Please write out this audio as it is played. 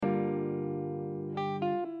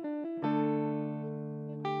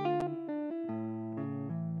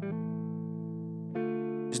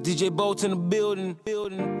DJ Bolt in the building.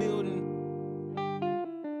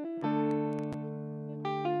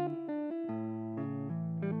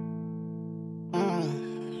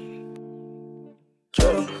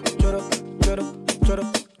 Choro, choro, choro, choro,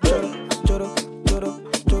 choro, choro, choro,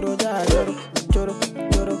 choro, ya, choro, choro,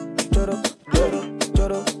 choro, choro, choro,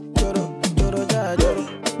 choro, choro, choro, ya, choro,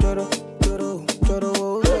 choro, choro, choro, choro,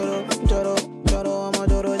 choro, choro, I'm a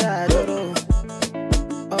choro, ya, choro.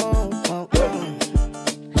 Oh, oh, oh.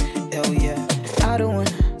 Hell yeah. I don't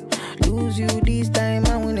wanna lose you this time,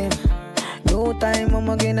 I'm winning. No time, I'm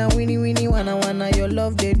gonna winnie, wanna your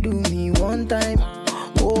love, they do me one time.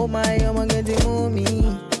 Oh my, I'm getting mommy.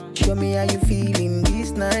 Show me how you feeling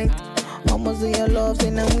this night. Almost do your love, say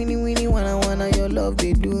I'm winnie, wanna your love,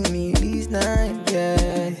 they do me this night,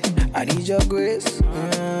 yeah. I need your grace,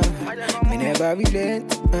 me never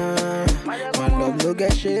relent, my love no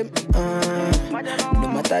get shame, no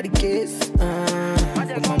matter the case,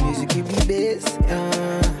 but my music keep the bass,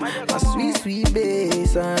 my sweet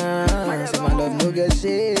bass, so my love no get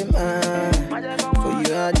shame, for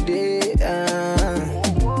you all day,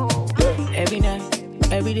 Every night,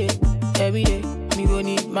 every day, me gon'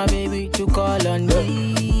 need my baby to call on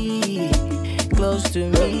me, close to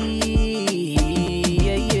me,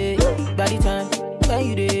 yeah. By the time when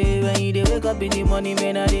you dey wake up in the morning,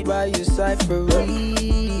 man, I dey buy you cyphery,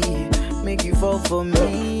 make you fall for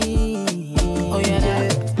me. Oh yeah,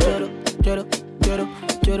 choro, choro, choro,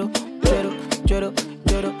 choro, choro, choro,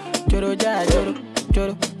 choro, choro, ja, choro,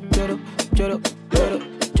 choro, choro, choro, choro,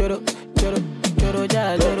 choro, choro, choro, ja,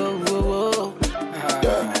 choro, whoa, whoa.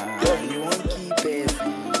 You won't keep it.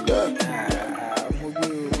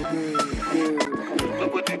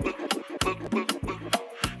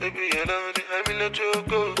 Baby, you know that I will let you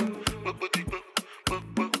go.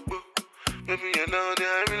 Baby, you know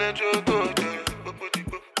that I will let you go.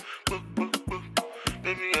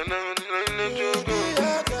 Baby, you know that I will let you go.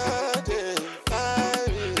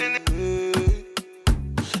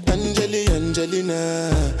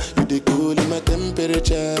 Angelina, you the cool in my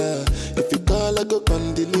temperature. If you call, I go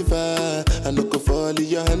come deliver. I no go fall in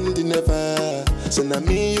your hand never. So now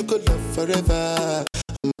me you could love forever.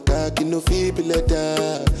 I'm a cocky no feeble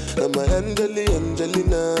letter. I'm a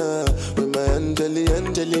Angelina, with my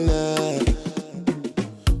Angelina.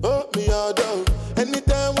 Oh me all down.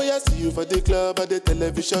 Anytime when I see you for the club or the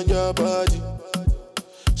television, your body.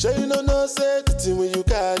 Sure you know no safety when you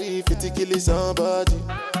carry 50 kilos somebody.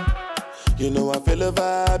 You know I feel a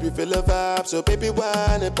vibe, you feel a vibe, so baby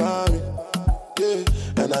whine about me, yeah.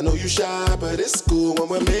 And I know you shy, but it's cool when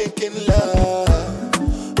we're making love.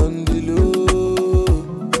 On the low,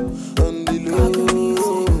 on the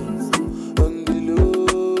low, on the low,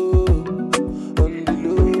 on the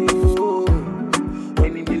low,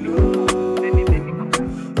 on the low,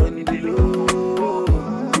 on the low,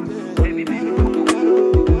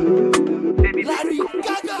 Larry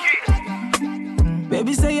Gaga.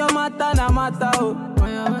 Baby say your matter na matter, oh.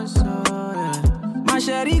 My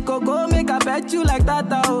sherry coco make I pet you like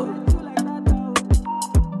tata, oh.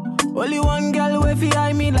 Only one girl way fi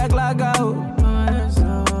eye me like laga, oh.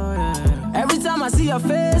 Every time I see your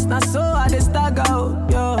face, na so I dey stagger, oh.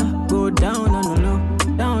 Yo, go down on the low,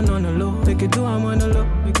 down on the low. Take it to I'm on the low,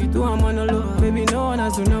 make it to I'm on the low. Baby, no one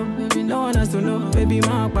has to know, no one has to know. Baby,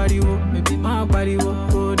 my body, wo.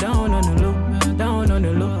 Go down on the low, down on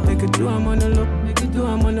the low. Take it to I'm on the low.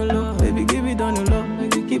 I'm on the low, baby, give it on the low,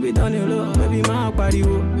 baby, keep it on the low, baby, my body,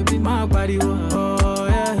 oh,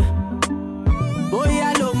 yeah. Boy,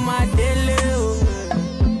 I love my daily, oh.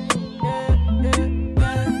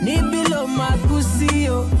 Nibi love my pussy,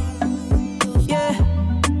 oh. Yeah,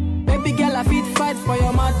 baby girl, I fit fight for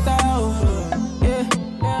your matter, oh. Yeah,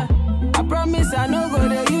 I promise I no go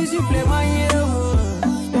to use you play my year,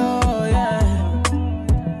 oh. Yeah,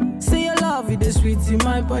 say your love, it is sweet in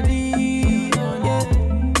my body.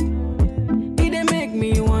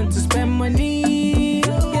 Want to spend money,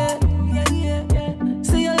 yeah.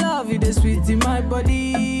 Say your love, it is sweet in my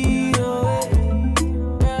body, oh,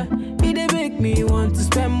 yeah. It dey make me want to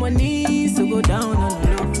spend money, so go down on the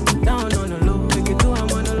low, make it do I'm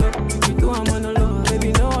on the low, make it do I'm on the low,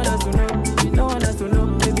 baby, no one has to know,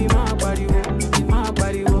 baby, my body, go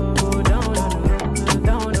down on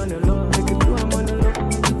the low, make it do I'm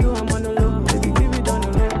on the low, baby, give it on the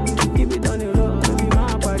low, baby,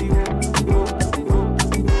 my body,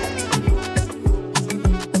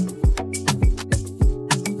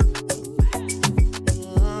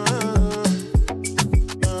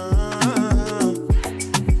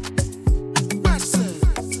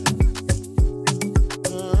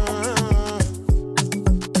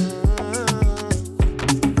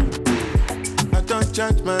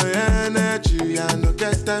 charge my energy, I no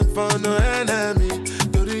get time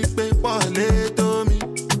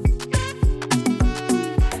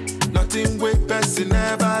nothing with person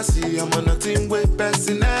never see. I'm on nothing with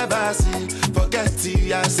person never see. Forget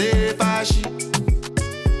it, I say fashi.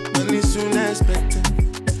 Money soon expected.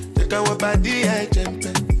 Take our body, I jump.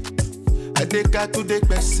 I take her to the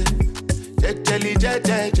person. Jelly, je.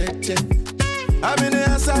 I'm in the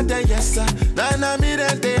answer, then yes sir. Then I'm in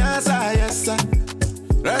the answer, yes sir.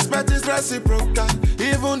 Respect is reciprocal,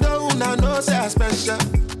 even though I know say I'm special.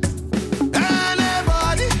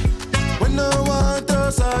 Anybody, when no one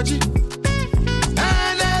throws surgery.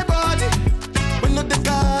 Anybody, when no the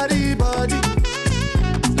carry body.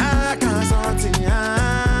 I can't something,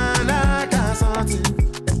 I can't something.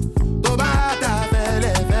 To bata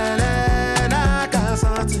fele, I can't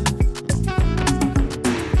something.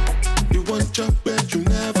 You want job but you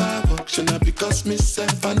never walk. Should not because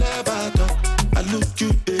myself I never talk. I look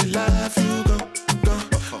you, they laugh, you go.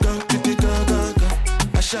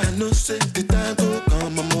 I shall no say the time go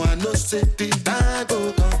come, mama, I no say the time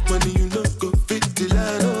go come. When you know go fit the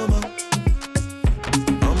line,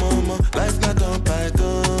 mama, life not on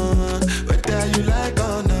python. Whether you like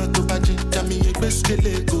or not, go back to me, you best get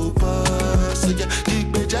it go pass. So yeah, keep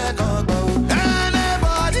me jack on bow.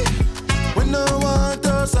 Anybody, when no one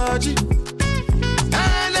does surgery.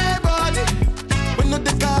 Anybody, when no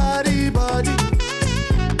the carry body.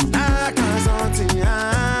 I can't something,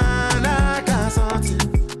 I can't something.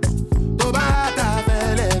 To bata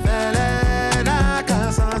fele, I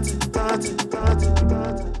can't something.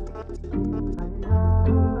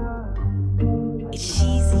 It's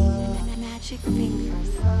cheesy, magic fingers.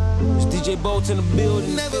 It's DJ Bolt in the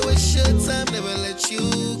building. Never waste your time, never let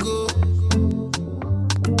you go.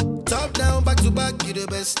 Top down, back to back, you the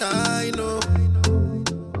best I know.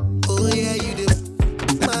 Oh yeah, you the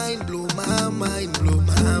mind, blow my mind, blow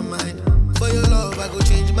my mind. For your love, I go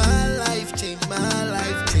change my life, change my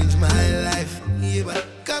life, change my life. Yeah, but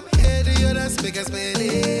come here to your dance, make us spend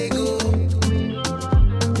ego.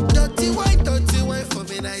 Dirty wine for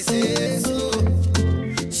me, I say so.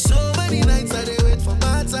 So many nights I dey wait for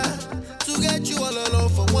matter to get you all alone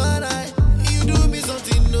for one night. You do me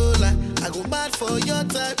something no lie, I go mad for your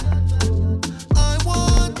type. I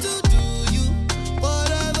want to do you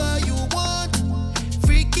whatever you want,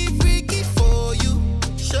 freaky for you.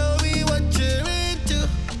 Show me what you're into,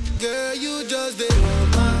 girl. You just dey blow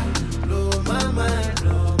my mind, blow my mind.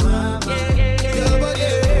 Your body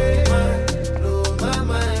blow my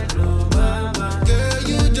mind, blow my mind. Girl,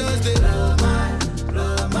 you just dey blow my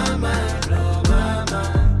mind, blow my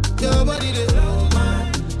mind. Your body dey blow my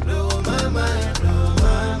mind, blow my mind.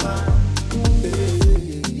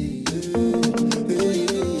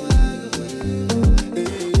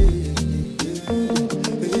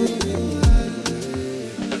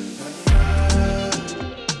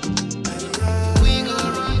 We go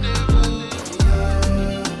rendezvous,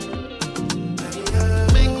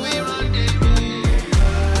 make we rendezvous.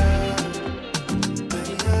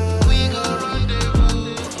 We go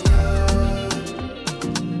rendezvous,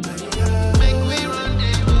 make we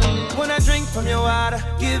rendezvous. When I drink from your water,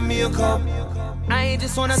 give me a cup. I ain't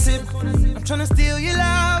just wanna sip, I'm tryna steal your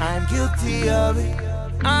love. I'm guilty of it,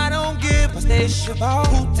 I don't give a spaceship about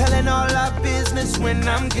who telling all our business when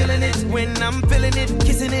I'm killing it, when I'm feeling it,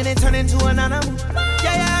 kissing it and turning to an animal.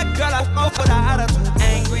 Yeah, girl, I go for the attitude.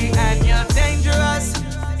 Angry and you're dangerous,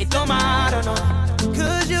 it don't matter, no.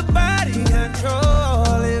 Cause your body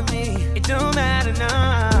controlling me, it don't matter, no.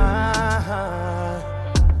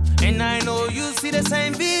 And I know you see the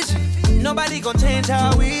same vision. Nobody gon' change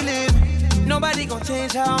how we live. Nobody gon'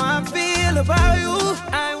 change how I feel about you.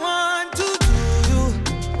 I want to do you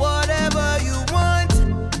whatever you want.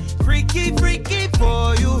 Freaky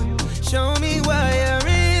for you. Show me what you're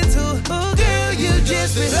into. Oh girl, you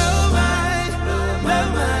just blow my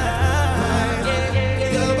mind.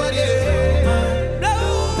 Your body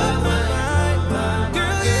Blow my mind.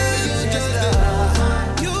 Girl, you just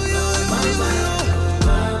you. your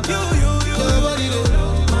body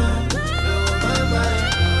blow my mind.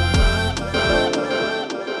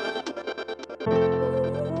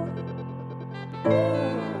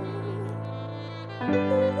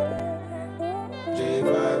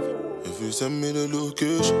 If you send me the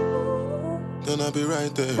location, then I'll be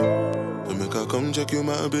right there. And make her come check you,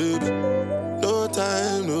 my baby. No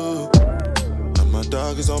time, no. And my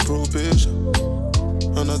dog is on probation.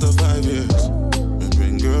 Another 5 years. And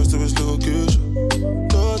bring girls to his location.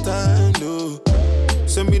 No time, no.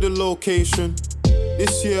 Send me the location.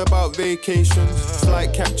 This year about vacations,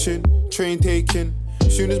 flight catching, train taking.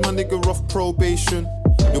 Soon as my nigga off probation.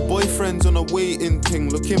 Your boyfriend's on a waiting thing,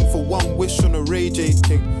 looking for one wish on a Ray J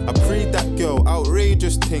thing. I prayed that girl,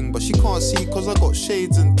 outrageous thing, but she can't see cause I got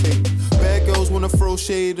shades and thing. Bad girls wanna throw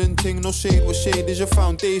shade and ting. No shade, what shade is your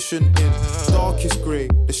foundation in? Darkest grey,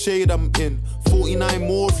 the shade I'm in. 49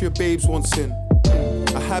 more if your babes wants in.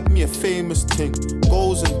 I had me a famous ting.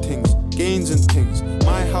 Goals and things, gains and things.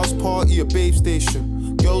 My house party, a babe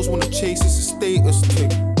station. Girls wanna chase, it's a status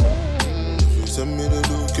ting. If you send me the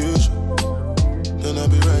location, then I'll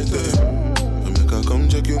be right there. I make her come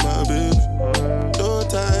check you, my baby. No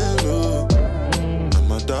time, no. And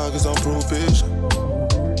my dog is on probation.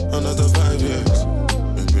 Another 5 years.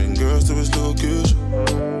 We bring girls to his location.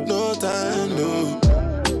 No time, no.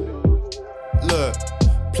 Look,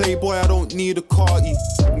 playboy, I don't need a carty.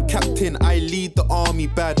 I'm captain, I lead the army.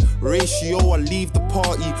 Bad ratio, I leave the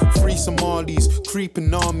party. Free Somalis,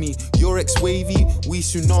 creeping army. Your ex-wavy, we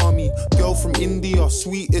tsunami. Girl from India,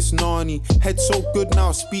 sweetest nani. Head so good now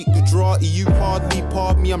I speak Gujarati. You hardly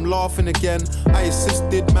pardon me, I'm laughing again. I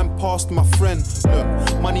assisted, man passed my friend. Look,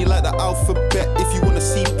 money like the alphabet. If you wanna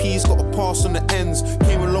see P's, gotta pass on the ends.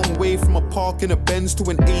 Came a long way from a park in a Benz to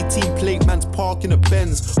an 18 plate man's park in a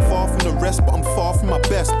Benz. Far from the rest, but I'm far from my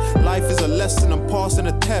best. Life is a lesson, I'm passing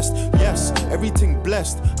a test. Yes, everything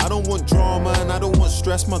blessed. I don't want drama and I don't want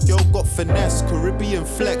stress. My girl got finesse, Caribbean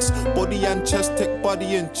flex. Body and chest, tech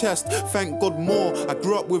body and chest. Thank God more, I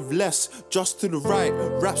grew up with less. Just to the right,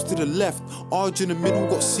 raps to the left. Arj in the middle,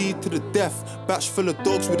 got C to the death. Batch full of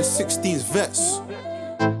dogs with the 16s vets.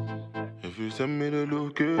 If you send me the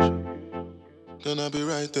location, then I'll be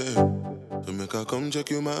right there. To make her come check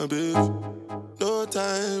you, my baby. No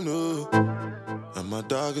time, no. And my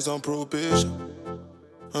dog is on probation.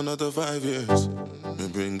 Another 5 years. We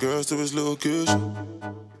bring girls to his location.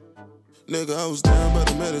 Nigga, I was down, but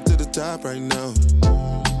I made it to the top right now.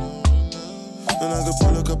 And I could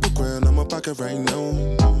pull a couple grand on my pocket right now.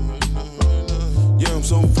 Yeah, I'm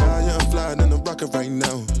so fly, yeah, I'm flying in the rocket right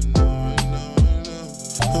now.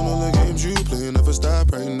 And all the games you play never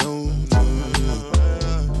stop right now.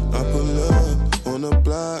 I pull up on the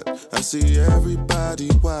block, I see everybody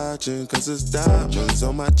watching. Cause it's diamonds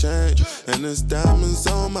on my chain and it's diamonds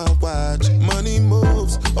on my watch. Money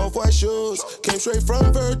moves, off-white shoes, came straight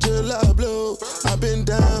from Virgil Abloh. I've been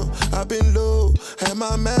down, I've been low, had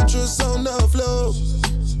my mattress on the floor.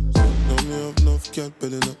 Know me up enough, can't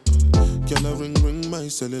building up. Can I ring my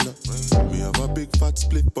cellular? Me have a big fat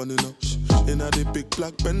split bunning up. In a the big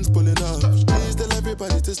black Benz pulling up. Please tell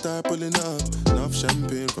everybody to start pulling up. Enough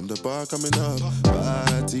champagne from the bar coming up.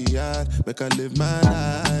 Party hard, make I live my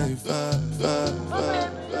life.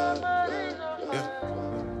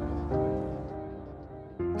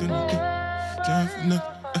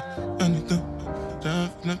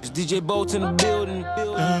 It's DJ Bolt in the building.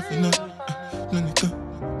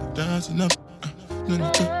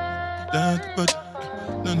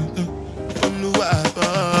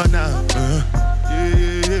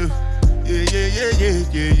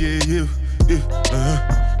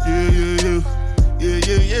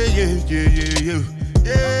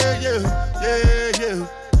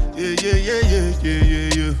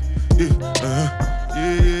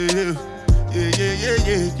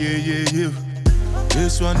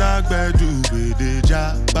 This one I gotta do with the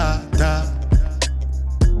jabata.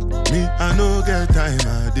 Me, I no get time,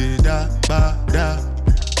 I did that, da.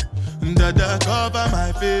 Dada cover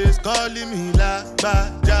my face, calling me la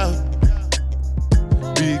ba jow.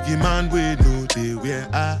 Biggie man, we know they wear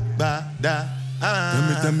a ba da.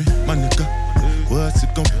 Tell me, my nigga, what's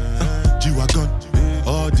it gon' be? G-Wagon,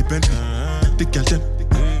 all the Bentley, the girl them,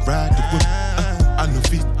 ride the whip. I no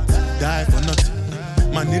fit, die for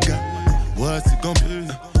nothing. My nigga, what's it gon' be?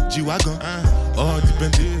 G-Wagon, all the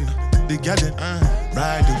Bentley, the girl them,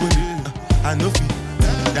 ride the whip. I no fit,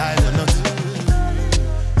 die for nothing.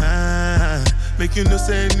 Make you no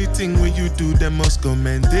say anything when you do, they must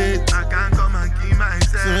commend it. I can't come and keep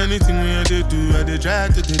myself. So anything when I do, I they try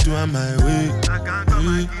to do on my way. I can't come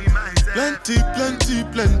and keep myself.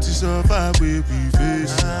 Plenty so far we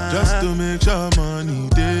face. Just to make sure money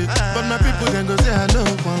day. But my people then go say I know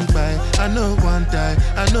one buy, I know one die,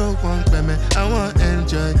 I know one payment. I want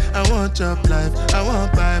enjoy, I want job life, I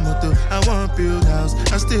want buy motor, I want build house,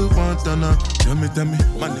 I still want to know. Tell me,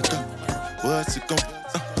 my nigga, what's it gon' be?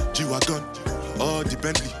 G-Wagon, all the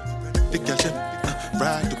Bentley, the girl them,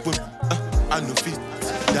 ride the whip. I no fit,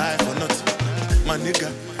 die for nothing. My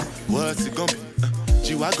nigga, what's it gon' be?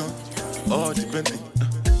 G-Wagon, all the Bentley,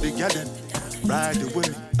 the girl them, ride the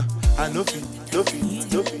whip. I no fit.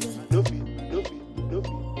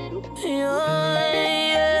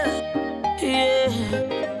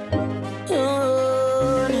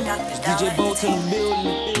 DJ Bolt in the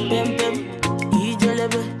building. Pem pem,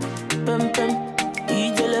 ijelebe. Pem pem,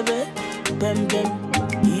 ijelebe. Pem pem,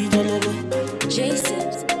 ijelebe. Jason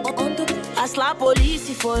on the I slap police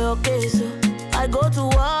for your case. I go to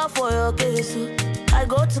war for your case. I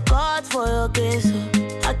go to court for your case.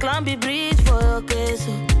 I climb the bridge for your case.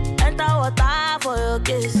 Enter water for your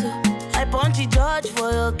case. I punch the judge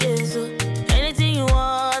for your case. Anything you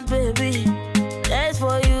want, baby, that's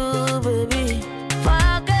for you, baby. For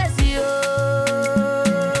your case, yo.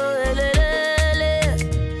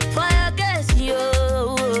 For your case, yo.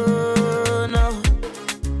 No.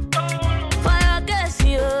 For your case,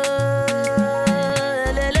 yo.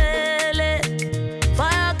 For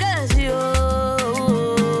your case, yo.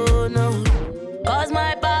 No. 'Cause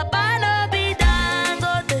my papa no be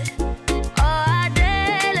Dangote or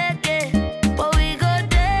Adeleke, but we go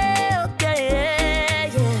there, okay,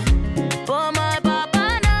 yeah, yeah. But my papa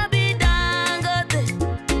no be Dangote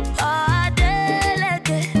or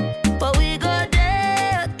Adeleke, but we go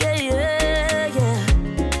there, okay, yeah, yeah,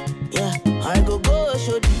 yeah. I go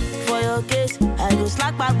shoot for your case. I go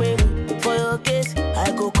slack back, baby, for your case.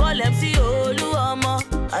 I go call MC Oluomo.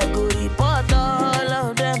 I go report all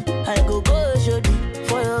of them. I go shoot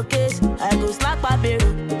for your case. I go slack back, baby,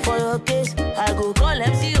 for your case. I go call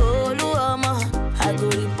MC Oluomo. I go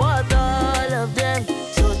report all of them.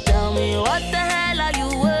 So tell me, what the hell are you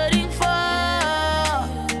waiting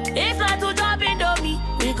for? If not to drop Indomie,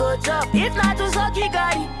 we go chop. If not to suck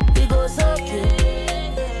Gary, we go suck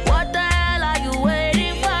it. What the hell are you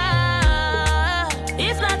waiting for?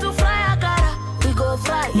 If not to fry akara, we go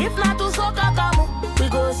fry. If not to soak akamu, we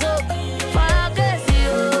go soak. For your case,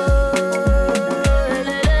 yo.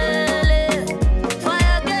 For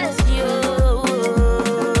your case, yo.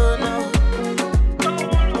 No.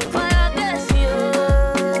 For your case, yo.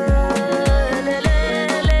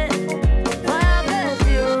 For your case,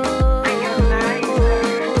 yo.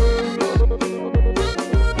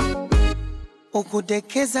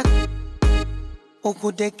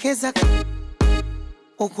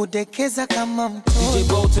 Ukudekeza kama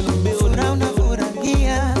mtoto, furaha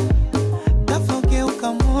unafurahia,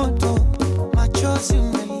 nafogeuka moto, machozi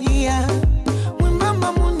umelia.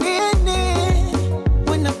 Mwembamba munene,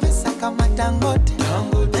 wena pesa kama Dangote,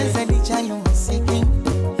 naweza lijali umasikini,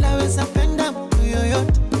 naweza penda mtu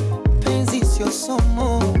yoyote. Penzi sio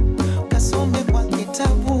somo, kasome kwa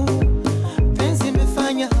kitabu. Penzi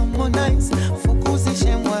imefanya Harmonize,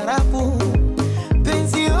 fukuzishe Mwarabu.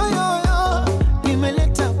 Penzi yoyoyo,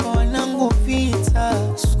 nimeleta kwa wanangu vita.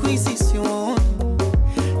 Squeezy sioni,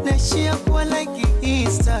 naishia kuwa like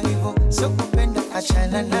Easter hivo. Sio kupenda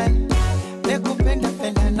achana naye, nekupenda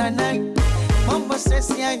pendana naye. Mambo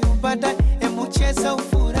sesi ya yubada, emucheza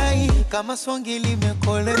ufurahi. Kama swangi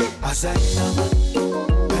limekole Azainama,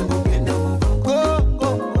 emupenda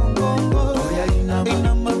mgongo, mgongo. Oya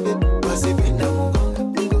inama bebe, wasipenda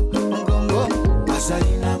mgongo.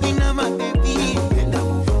 Azainama, inama baby, emupenda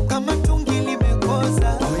mgongo. Kama tungi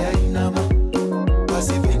limekoza, oya inama,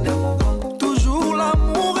 wasipenda mgongo. Toujours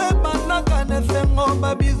l'amour est banaka ne fengo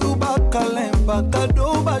ba bisou ba kalemba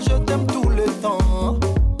cadeau ba je t'aime tout le temps.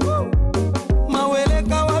 Mawele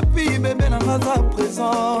kawapi bébé na ngaza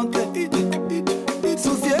présente.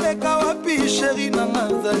 Souciele kawapi chéri na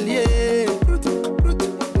ngazalie.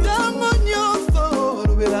 Tango nyonso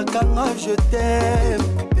lobela kanga je t'aime.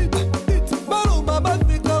 Balo baba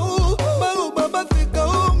fika ou, balo baba fika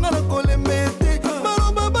ou ngana kolemete.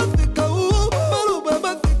 Balo baba fika ou, balo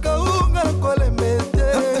baba fika ou ngana kolemete.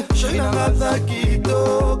 Chéri na ngaza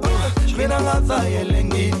kitoko, chéri na ngaza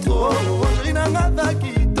yelengito, chéri na ngaza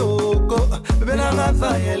kitoko, bébé na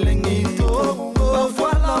ngaza yelengito.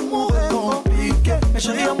 Parfois l'amour est compliqué, mais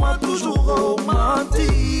chérie à moi toujours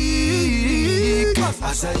romantique.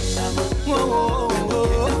 Azainama, Oh oh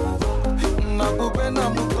oh, nakupenda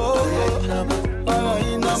mukoko,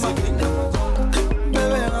 Azainama,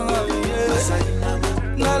 bebe nangalie,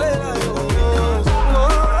 nalela yo.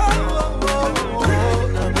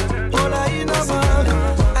 Olainama,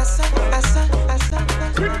 asa.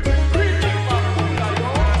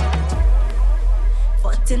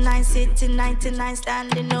 49 sitting, 99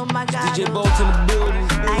 standing, oh my God. DJ Bolt in the building.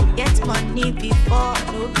 I get money before,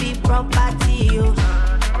 no be property, yo.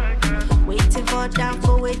 Waiting for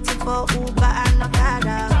Danfo, waiting for Uber and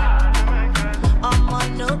Okada.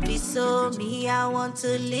 No be so me, I want to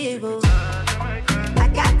live. Oh. I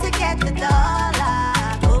got to get the dollar.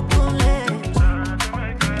 Open it.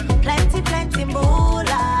 Plenty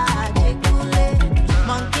moolah. Jekule.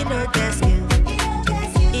 Monkey no get skill.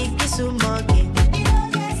 Ikisu monkey.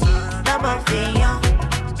 Double fiyon.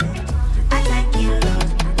 I like you,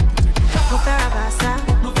 love. Mufera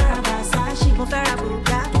basa, she mufera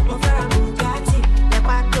Bugatti.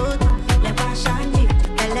 Lepa todo, lepa shiny,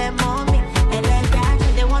 ele mommy.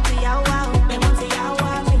 They want to yawa, they want to yawa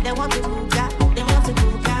me. They want to Bugatti, they want to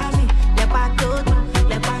Bugatti. Le pato,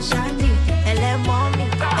 le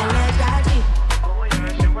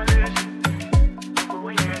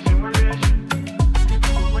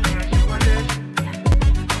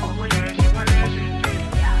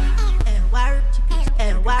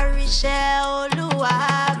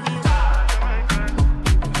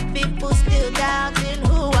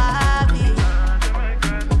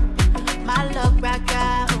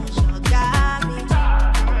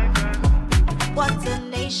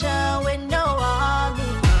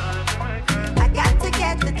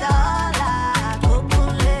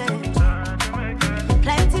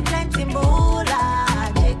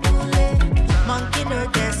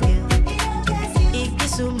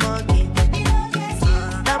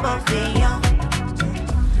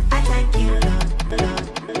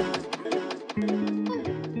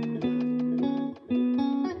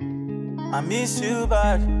I miss you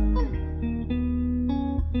bad.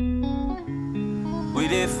 We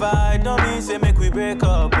dey fight, don't mean say make we break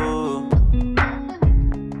up, oh.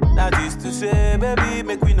 That is to say, baby,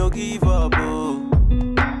 make we no give up, oh.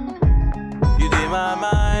 You dey my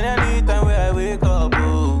mind anytime where I wake up,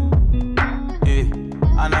 oh. Yeah,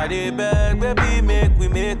 and I dey beg, baby, make we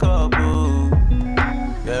make up, oh.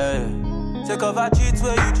 Yeah, take off I cheat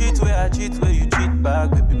where you cheat, where I cheat, where you cheat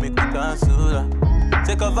back, baby, make we cancel that.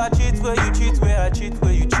 Take off I cheat where you cheat, where I cheat,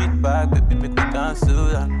 where you cheat back, baby, make me cancel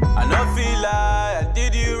that. I no feel like I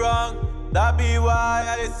did you wrong, that be why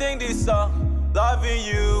I did sing this song. Loving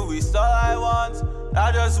you is all I want,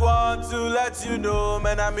 I just want to let you know,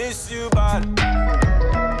 man, I miss you bad.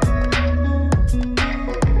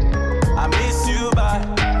 I miss you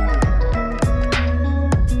bad.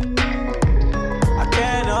 I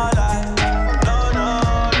cannot lie, no, no,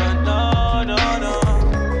 no, no, no, no.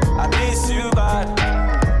 I miss you bad.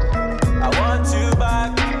 I want you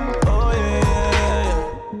back, oh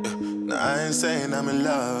yeah. Now I ain't saying I'm in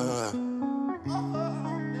love,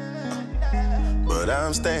 but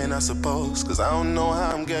I'm staying, I suppose, cause I don't know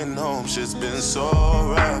how I'm getting home. Shit's been so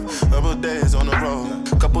rough. Couple days on the road,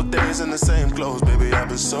 couple days in the same clothes. Baby, I've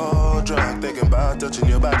been so drunk, thinking about touching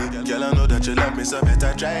your body. Girl, I know that you love me, so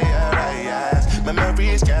better try your eyes.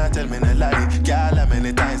 Memories can't tell me no lie. Girl, how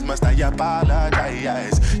many times must I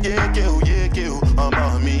apologize? Yeah, you, I'm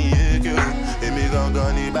on me, yeah, you. And me gon'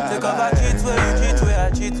 need bye. Take off I cheat where you cheat, where I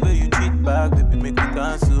cheat, where you cheat back, baby, make me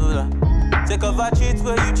cancel that. Take off I cheat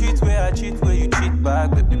where you cheat, where I cheat, where you cheat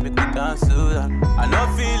back, baby, make me cancel that. I no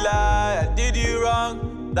feel like I did you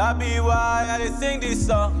wrong, that be why I did sing this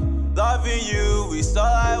song. Loving you is all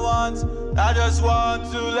I want, I just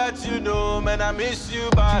want to let you know, man, I miss you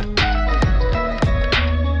bad.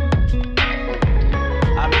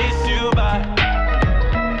 I miss you bad.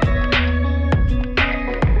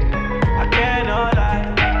 I cannot lie,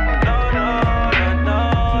 no, no,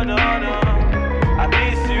 no, no, no, no. I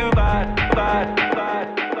miss you bad, bad, bad,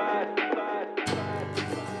 bad, bad.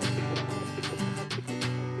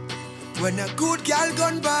 When a good girl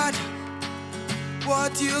gone bad,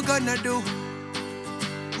 what you gonna do?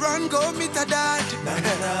 Run, go meet a dad.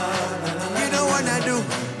 You don't wanna do.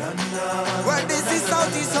 Well, this is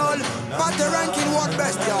Southeast Hall. Party ranking, what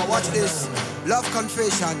best? Yo, watch this. Love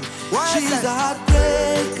confession. Why She's a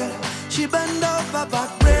heartbreaker. She bend over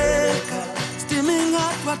backbreaker. Steaming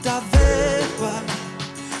hot water vapor.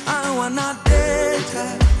 I wanna date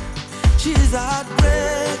her. She's a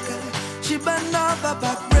heartbreaker. She bend over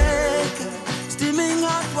backbreaker. Steaming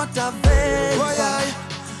hot water vapor.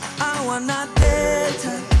 I wanna date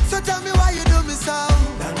her. So tell me why you do me so.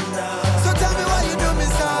 So tell me why you do me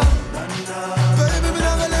so. Baby, me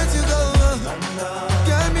not gonna let you go.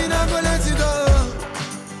 Girl, me not gonna let you go.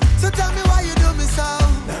 So tell me why you do me so.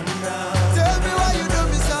 Tell me why you do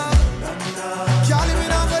me so. Charlie, me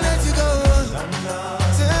not gonna let you go.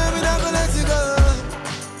 Tell me not gonna let you go.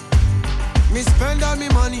 Me spend all me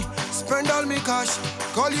money, spend all me cash.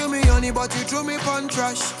 Call you me honey, but you threw me pon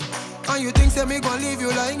trash. And you think say me gon' leave you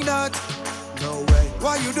like that? No way.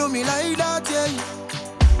 Why you do me like that, yeah?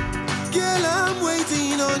 Girl, I'm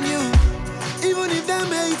waiting on you, even if them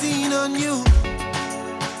hating on you.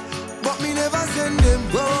 But me never send them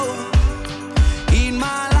go. In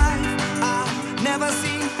my life, I've never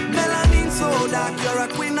seen melanin so dark. You're a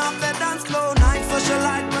queen of the dance floor. Night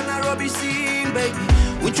socialite when I rubbish scene, baby.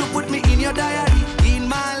 Would you put me in your diary? In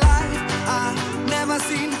my life, I've never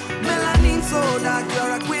seen melanin so dark.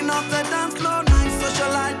 You're a queen of the dance floor. Night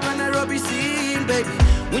socialite when I rubbish scene, baby.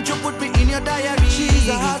 Would you put me in your diary? She's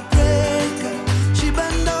a heartbreaker. She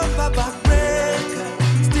bend over backbreaker.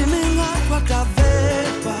 Steaming hot water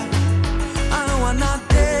vapor. I wanna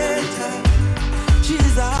date her.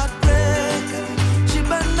 She's a heartbreaker. She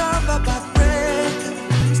bend over backbreaker.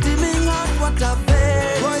 Steaming hot water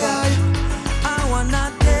vapor. I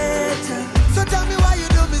wanna date her. So tell me why you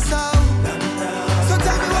do me so. So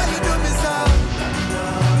tell me why you do me so.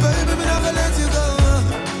 Baby, me not gonna let you go.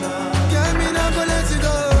 Girl, me not gonna let you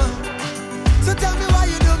go. So tell me why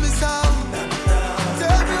you do me so.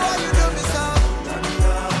 Tell me why you do me so.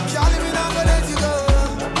 Charlie, me not gonna let you go.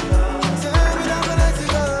 Tell me not gonna let you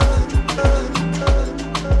go.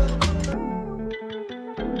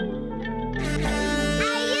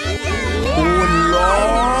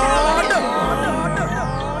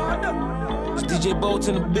 It's DJ Bolt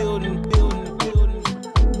in the building.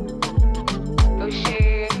 Oh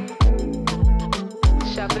shit,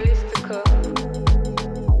 Shabalistica.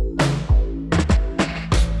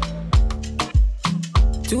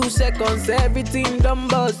 2 seconds, everything done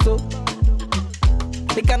bust, oh.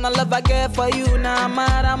 The kind of love I get for you, now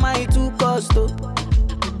mad am I too cost, oh.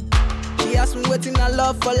 She ask me waiting I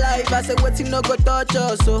love for life. I say waiting no go touch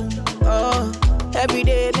us. So, every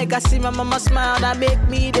day make I see my mama smile. That make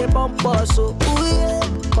me the bumper. So, ooh yeah.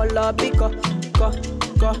 Color pico,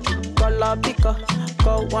 color pico.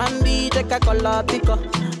 Go one B, take a color pico.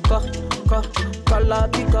 Color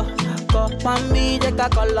pico. Go one B, take a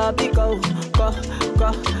color pico.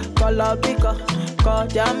 Color pico. Go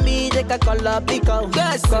jammy, take a color pico.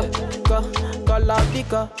 Yes, color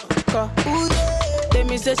pico. Ooh yeah. They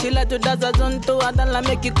me say she like to dance a zonto, I don't like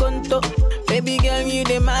make you conto. Baby girl, you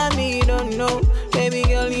the mommy, you don't know. Baby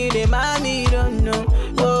girl, you the mommy, you don't know.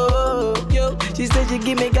 Oh, yo, she said she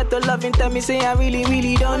give me ghetto love and tell me say I really,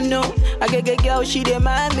 really don't know. I get girl, she the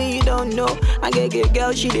mommy, you don't know. I get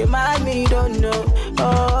girl, she the mommy, you don't know.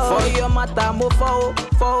 Oh, for your mata, mo fo,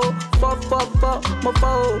 mo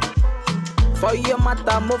fo. For your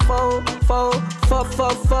mata, mo fo,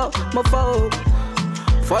 mo fo.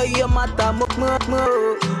 For your mata, mo fo,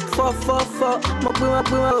 mo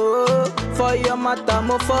for your mata,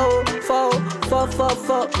 mo fo,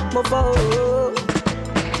 mo fo.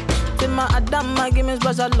 Say my Adama, give me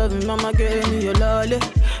special love, mama give me your lolly.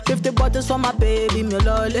 50 bottles for my baby, me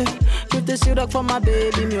lolly. 50 syrup for my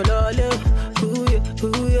baby, me lolly. Ooh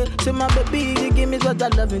yeah. Say my baby, you give me special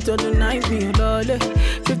love until the night, me your lolly.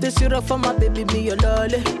 50 syrup for my baby, me your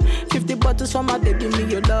lolly. 50 bottles for my baby, me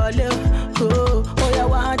your lolly. Oh yeah,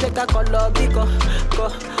 one take a color bico,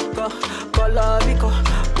 color bico.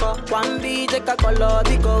 One B take a color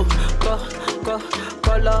bico,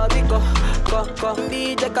 color bico.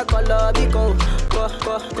 B take a color bico,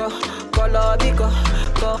 color bico.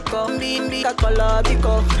 B a color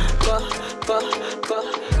bico,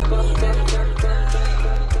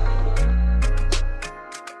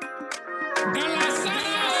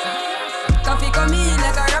 Coffee come in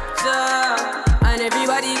like a rapture, and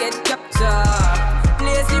everybody get captured.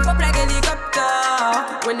 Play sleep up like a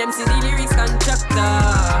helicopter, when them see the lyrics constructor.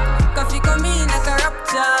 Coffee come in like a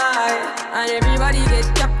rapture, and everybody get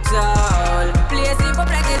captured. Play sleep up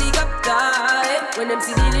like a helicopter, when them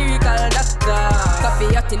see the lyrical doctor.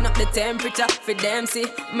 Coffee hotting up the temperature for them see.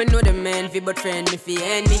 Me know the man fi but friend me fi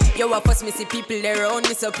enemy. Yo, I first me see people around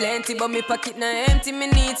me so plenty, but me pocket na empty. Me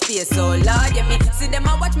need space so Lord, yeah me see them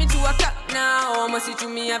a watch me to a clock now. I'ma see through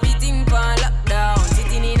me everything for lockdown.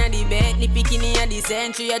 Sitting in a the bed, ni picking in the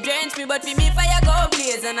century. A drench me but fi me fire go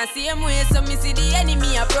blaze. And I see him way so me see the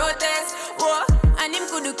enemy a protest. Whoa, and him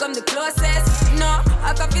could come the closest. No,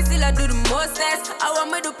 I can feel still I do the mostest. I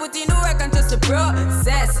want me to put in the work and trust the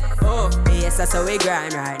process. Oh, yes, that's how we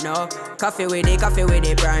grind right now. Coffee with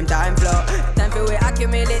the prime time flow. Time for we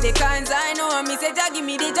accumulate the kinds I know. And me say, give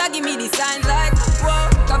me the signs like, whoa.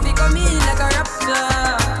 Coffee come in like a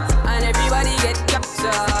rapture, and everybody get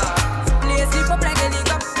captured. Play sleep up like a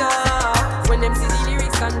helicopter, when them see the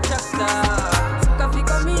lyrics constructor. Coffee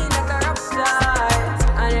come in like a rapture,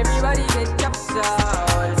 and everybody get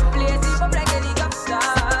captured. Play sleep up like a helicopter,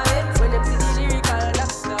 when them see the lyrical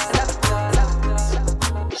doctor.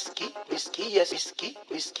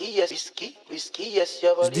 Whiskey, yes,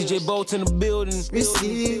 your body. DJ Bolt in the building.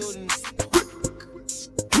 Whiskey.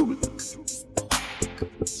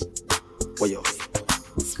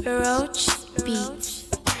 Roach Beats.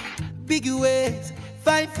 Big ways,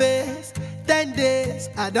 5 face, 10 days.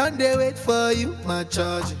 I don't dare wait for you, my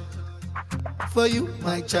charge. For you,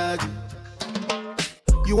 my charge.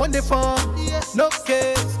 You want the phone? Yes. No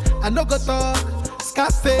case. I no go talk.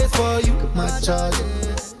 Scarface for you, my charge.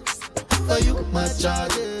 For you, my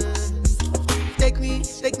charge. Take me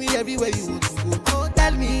everywhere you want to go. Oh,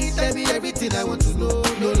 tell me everything I want to know.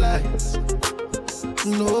 No lies,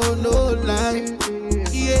 no lie.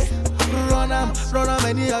 Yeah, run am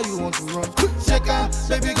anyhow you want to run. Check out,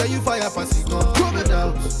 baby girl, you fire passing gun.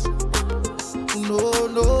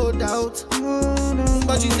 No doubt.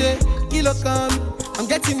 But you say, kilo come, I'm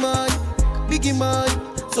getting money, biggie money.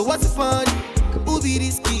 So what's the fun? Who be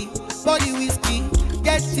risky? Body whiskey,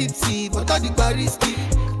 get tipsy, but all the bar risky.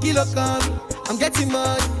 Kilo come, I'm getting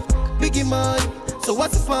money, biggie money. So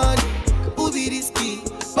what's the fun? Who be risky?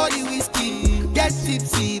 Body whiskey, get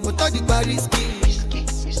tipsy, but all the bar risky. Whiskey,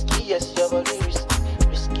 yes, your body risky.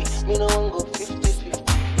 Me no want go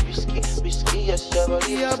 50-50. Whiskey, yes, your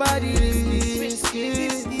body risky. Whiskey,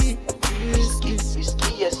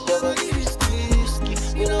 yes, your body risky.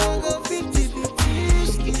 Me no want go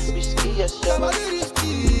 50-50. Whiskey, yes, your body risky.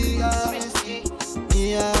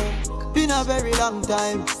 Yeah, been a very long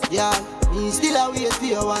time. Yeah, me still a wait for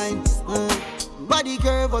your wine. Body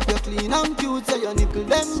curve up, you clean and cute, so your nipple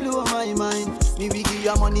them blow my mind. Me we give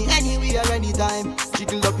you money anywhere, anytime.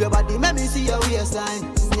 Jiggle up your body, make me see your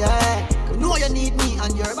waistline. Yeah, you know you need me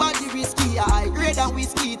and your body risky. I grade and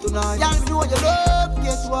whiskey tonight. Yeah, you know you love,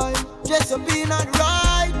 guess why? Dress up in and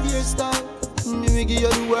right hairstyle. Me we give you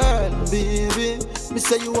the world, baby. Me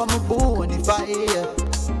say you are my bonafide.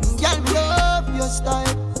 Girl, me love your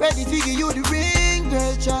style. Ready to give you the ring,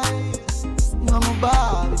 girl, child. You are my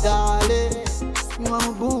Barbie, darling. You are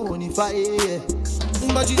my bonafide.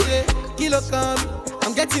 But you say, kilo come,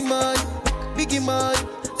 I'm getting money, biggie money.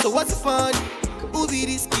 So what's the fun? Movie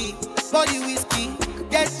risky, body whiskey,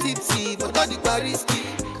 get tipsy, but all the bar risky.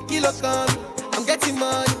 Kilo come, I'm getting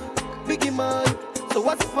money, biggie money. So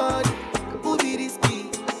what's the fun? Movie risky,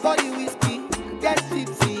 body whiskey, get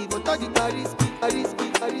tipsy, but all the bar risky,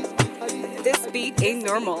 risky. This beat ain't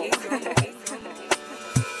normal.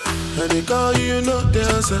 And they call you, you know the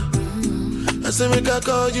answer. I say make I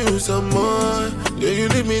call you some more. Yeah, you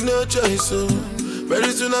leave me no choice, so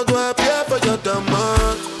very soon I go appear for your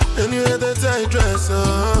demand. And you had that tight dress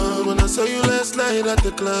on when I saw you last night at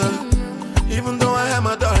the club. Even though I had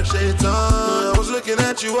my dark shades on, I was looking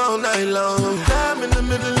at you all night long. I'm in the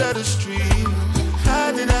middle of the street.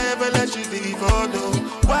 How did I ever let you leave? Oh no,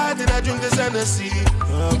 why did I drink this Hennessy?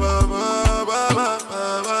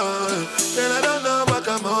 And I don't know what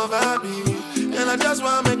come over me. And I just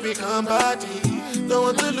wanna make me come body. Don't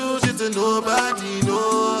want to lose it to nobody,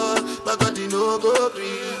 no. My God, you know go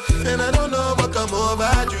free. And I don't know what come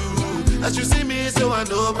over you. As you see me, so I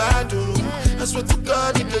know about you. I swear to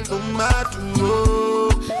God, you can come out too.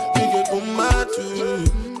 You can come out too.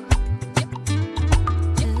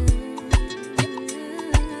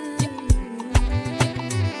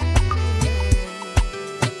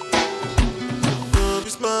 Don't be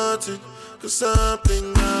smarting, cause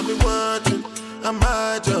something I've been watching. I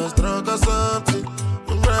might just drunk or something.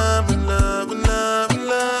 I'm loving, loving, loving,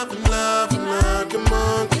 loving, loving like a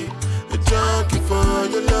monkey. A junkie for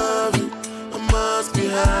your loving. I must be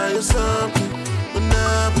high or something. But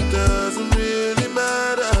now it doesn't really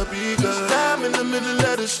matter because I'm in the middle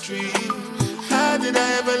of the street. How did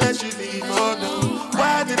I ever let you leave? Oh no,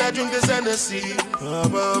 why did I drink this Hennessy? And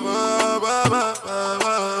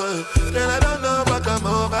I don't know what come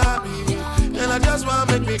over me. And I just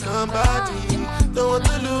wanna make me come body. Don't want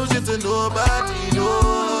to lose it to nobody, no.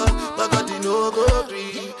 My body no go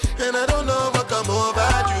free. And I don't know what come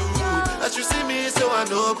over you. As you see me, so I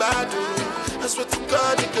know about you. I swear to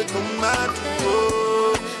God, you could come out.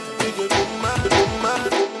 You could come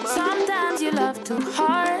out. Sometimes you love too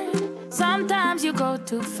hard. Sometimes you go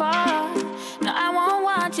too far. No, I won't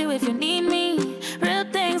want you if you need me. Real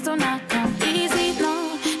things do not come easy,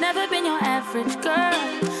 no. Never been your average girl.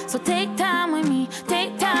 So take time with me,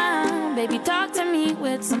 take time. Baby, talk to me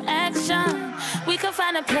with some action. We can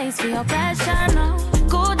find a place for your passion, no.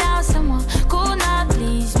 Cool down someone, cool now,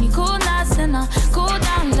 please me. Cool now, sinner, cool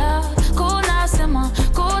down love. Cool now, simmer,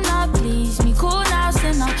 cool now, please me. Cool now,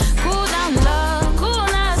 sinner, cool down love. Cool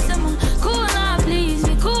now, simmer, cool now, please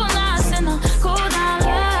me. Cool now, sinner, cool down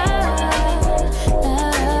love.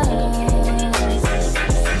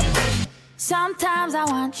 Sometimes I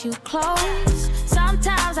want you close.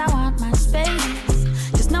 Sometimes I want my space.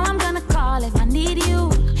 Just know I'm gonna call if I need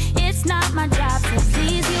you. It's not my job to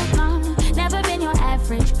please you, no. Never been your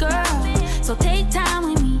average girl. So take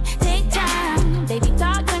time with me, take time. Baby,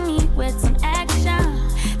 talk to me with some action.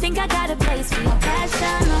 Think I got a place for your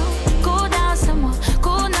passion, no. Cool down someone,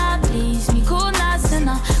 cool now, please me. Cool now,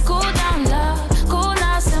 sinner, cool down love. Cool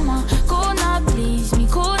now, simmer, cool now, please me.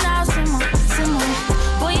 Cool now, simmer, simmer.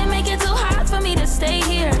 Boy, you make it too hard for me to stay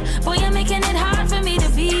here. Boy, you're making it hard for me to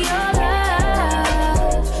be your love.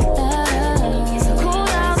 So cool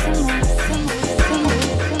down, simmer, simmer, simmer,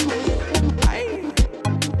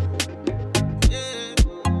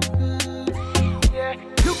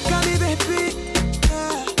 Look at me, baby.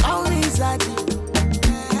 How is that?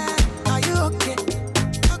 Are you okay?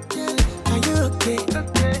 Are you okay?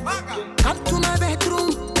 Come to my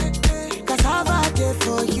bedroom, cause I've had it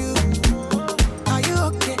for you. Are you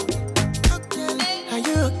okay? Are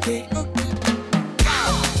you okay?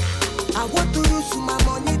 I want to use my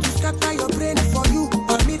money to scatter your brain for you.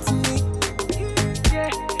 Permit me.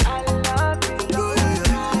 I love you.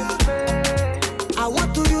 I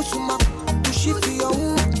want to use my to shift your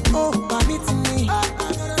womb. Oh, permit me.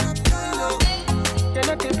 You're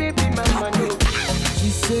not a baby, my money. She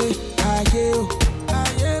say, aye, oh,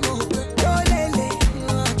 aye, mo, yo, lele,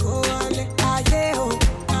 aye, oh,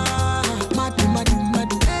 madu, madu,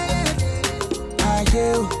 madu,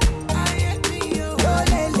 aye, oh. Yo,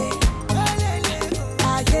 lele,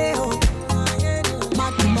 aye, oh,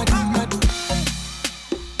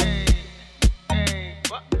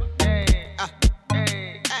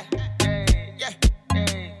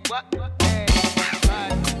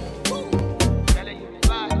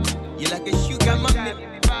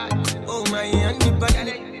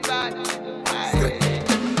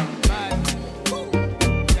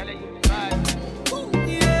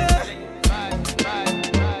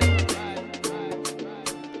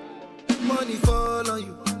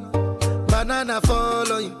 Banana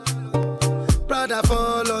fall on you, Prada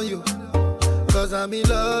fall on you, cause I'm in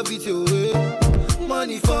love with you.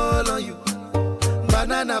 Money fall on you,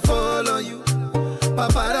 banana fall on you,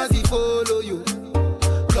 paparazzi follow you,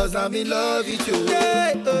 cause I'm in love with you.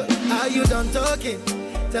 Yeah, are you done talking?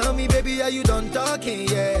 Tell me, baby, are you done talking?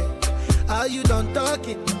 Yeah. Are you done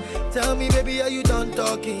talking? Tell me, baby, are you done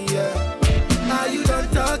talking? Yeah. Are you done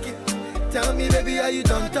talking? Tell me, baby, are you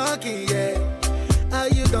done talking? Yeah. Are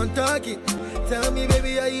you done talking? Tell me,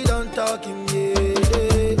 baby, are you done talking? Yeah.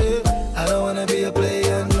 I don't wanna be a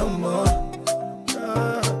player no more.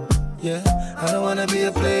 Yeah. I don't wanna be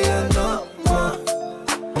a player no more.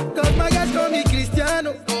 Cause my guys call me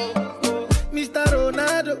Cristiano, Mr.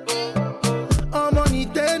 Ronaldo, I'm on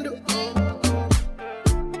Nintendo.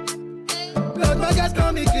 Cause my guys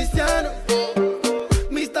call me Cristiano,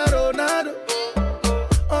 Mr. Ronaldo,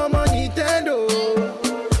 I'm on Nintendo.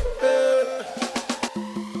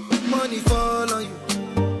 Money fall on you,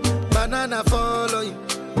 banana fall on you,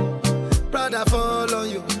 Prada fall on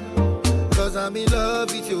you, cause I'm in love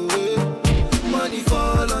with you. Money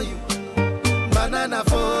fall on you, banana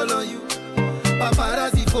fall on you,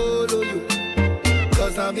 paparazzi follow you,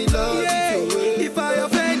 cause I'm in love with you. If I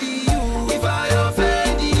offend you,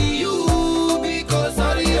 because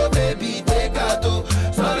sorry, oh baby, take out.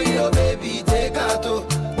 Sorry, oh baby, take out.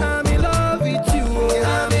 I'm in love with you,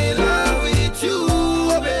 I'm in love with you,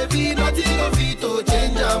 oh baby, nothing of it to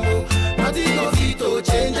change, nothing of it to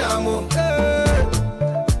change,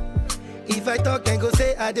 If I talk, then go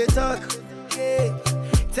say I dey talk. Yeah.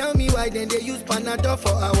 Tell me why then they use Panadol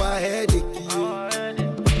for our headache.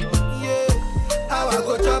 Yeah. How I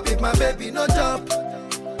go chop if my baby no chop?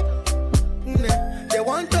 They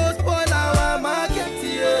want to spoil our market.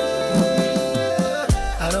 Yeah.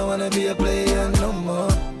 I don't wanna be a player no more.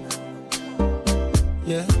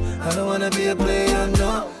 Yeah. I don't wanna be a player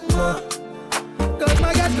no more. Cause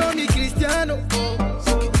my guys call me Cristiano,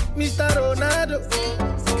 Mr. Ronaldo,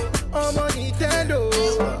 I'm on Nintendo.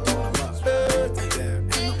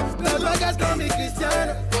 Cause my guys call me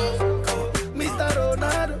Cristiano, Mr.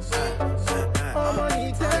 Ronaldo, I'm on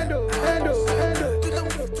Nintendo.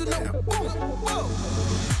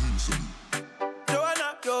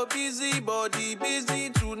 Joanna, your busy body, busy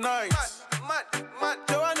tonight.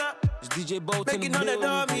 Joanna, it's DJ Boat making on the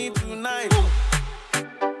dummy tonight.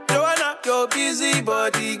 Joanna, your busy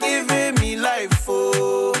body giving me life,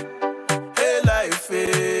 oh, hey life,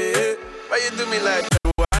 hey. Why you do me like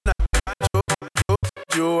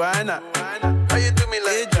Joanna? Why you do me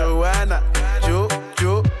like Joanna?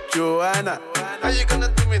 Joanna. How you gonna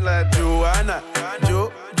do me like Joanna?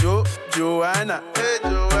 Joanna. Hey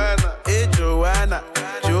Joanna.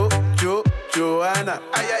 Joanna.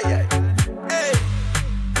 Ay. Hey,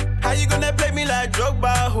 how you gonna play me like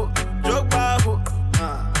Drogba ho?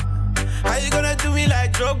 How you gonna do me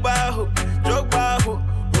like Drogba ho?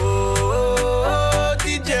 Oh,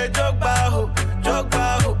 DJ Drogba ho.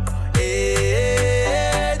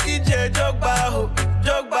 Hey, DJ Drogba ho.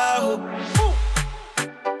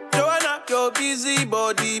 Joanna, your busy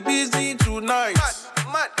body, busy tonight.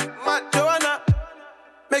 Mad. Joanna,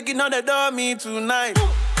 making all the dummy tonight.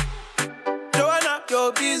 Joanna,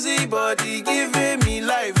 your busy body giving me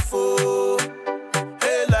life, oh,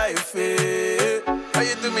 hey life, hey. How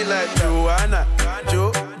you do me like Joanna?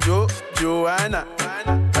 Joanna.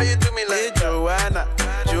 How you do me like Joanna?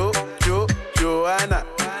 Joanna.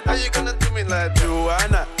 How you gonna do me like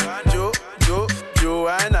Joanna?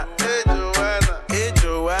 Joanna. Hey Joanna.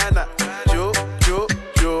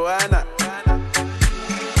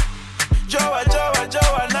 Joanna.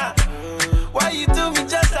 Joanna. Why you do me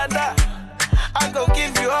just like that? I go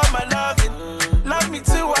give you all my loving. Love me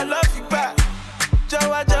too, I love you back.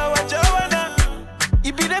 Joanna.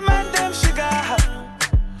 You be the man, damn sugar.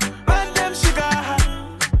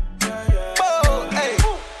 Oh, hey.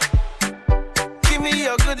 Give me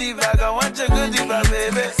your goodie bag, I want your goodie bag,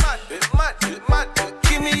 baby.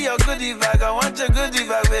 Give me your goodie bag, I want your goodie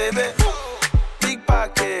bag, baby. Big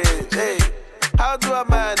package, hey. How do I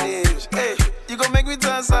manage? Hey, you gon' make me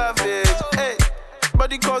turn savage. Hey,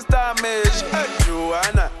 body cause damage. Hey,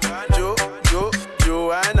 Joanna. How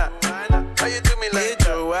you do me like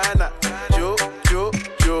Joanna?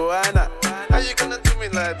 Joanna. How you gonna do me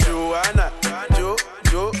like Joanna?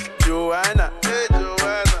 Joanna. Hey,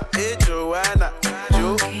 Joanna. Joanna.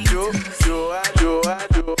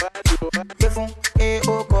 Fefun,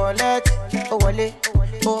 oh collect, oh wale,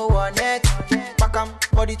 oh one neck. Pakam,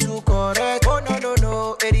 body too correct. Oh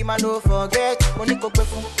no, Eddie man don't forget. Money go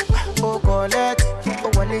fefun, oh collect,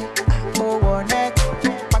 oh wale, oh one neck.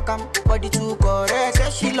 Pakam, body too correct.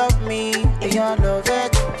 Say she love me, and you love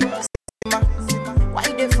it. Why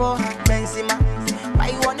they for her? Benz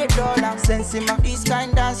dollar. Sensima, this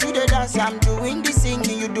kind dance, you the dance. I'm doing the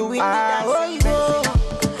singing, you doing the dance. Oh,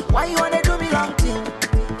 why you wanna do me long thing?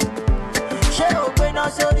 She open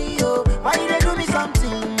up, sorry, yo. Why you they do me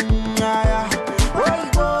something?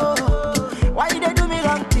 Why you they do me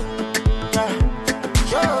long thing?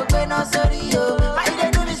 She open up, sorry, yo. Why you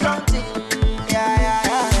they do me something?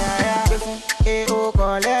 Oh,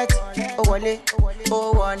 collect, oh, wallet,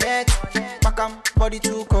 oh, wallet. Pakam, body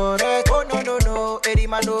too correct. Oh, no, Eddie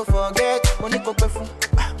man, don't forget. Money go perfume,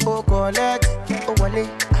 oh, collect, oh, wallet,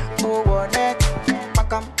 oh, wallet.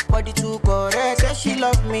 Pakam, body too correct. Say she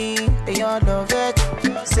love me, they all love it.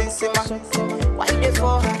 Sensima, why they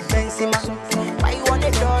for her? Sensima, why you want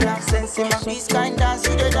 $1? Sensima, this kind dance,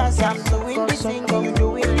 you the dance. I'm doing this thing, you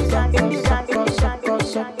doing this dance.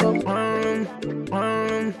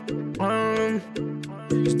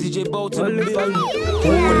 It's DJ Bolton. Only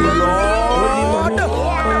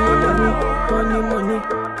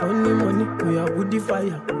money, we are woody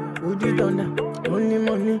fire, woody thunder. Only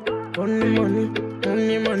money.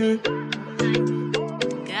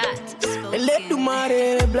 Let the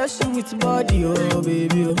money bless you with body, oh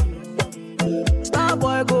baby. Oh. Star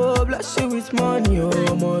boy go bless you with money,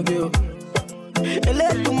 oh my girl.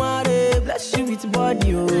 Let the money bless you with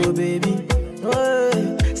body, oh baby.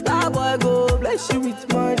 Oh, star boy go bless you with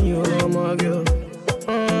money, oh my girl.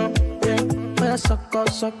 Yeah, sucker,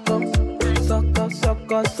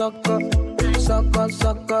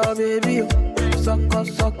 baby.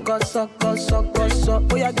 Sucker.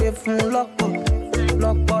 Oh, yeah, give him lock. Oh,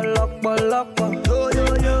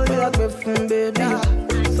 yeah, give him baby.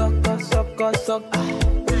 Sucker.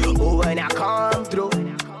 Oh, when I come through,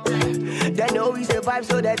 they know we survive,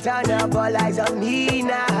 so they turn up all eyes on me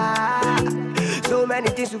now. So many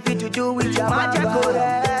things we fit to do with your magic,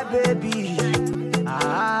 baby.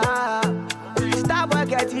 Starboy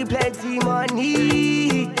getting plenty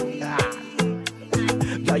money.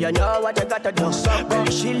 Yeah, you know what I gotta do.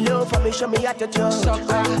 Baby, she low for me, show me how to do.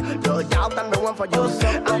 No doubt I'm the one for you.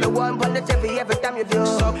 I'm the one positive every time you do.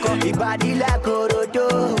 Your body like Orodo.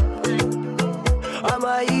 I'm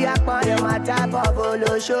a yakman, my type of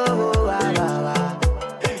polo show.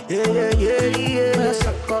 Yeah.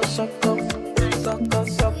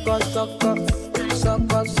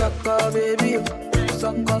 Sucker, baby.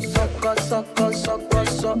 Sucker.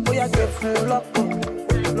 Oh, yeah, give him lock. Oh,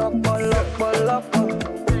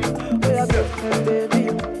 yeah, give him baby.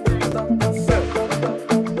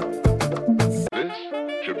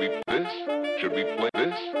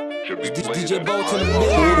 DJ Bolton. Oh,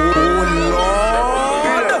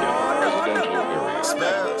 Lord.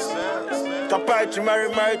 Kapai to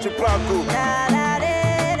marry to Paco.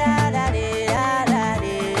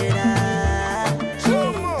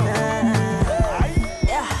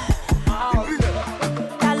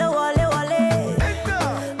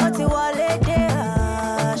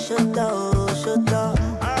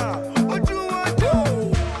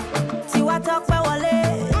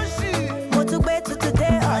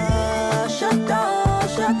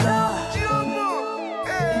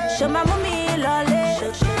 Show my mommy lolly.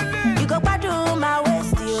 You go back to my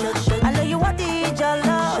waist, yo. I know you want it, your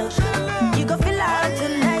love. You go feel out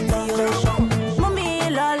tonight, yo. Mommy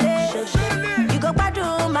lolly. You go back to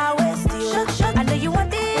my waist, yo. I know you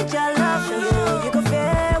want it, your love, yo. You go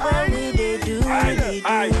feel what we do.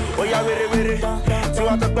 Aye, oh yeah, very. So I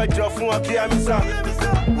talk about your phone, okay, I'm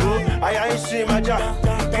I ain't see my job.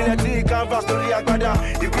 Kill a tea, canvas, to the Agbada.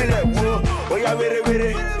 You kill it, oh yeah, very.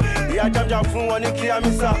 Yeah, jam from one clear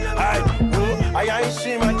missa. I ain't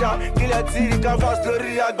see my job. Kill a tea, canvas,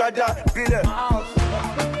 glory, Agbada. Kill it.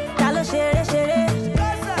 Talo shere.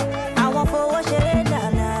 I want for what shere,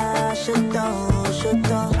 nana. Shut down.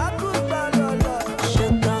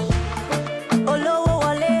 Olowo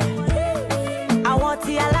wale. I want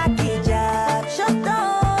the alakija. Shut down.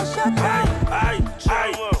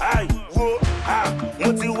 Aye, whoa,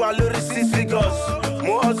 Moti Walori 6 figures.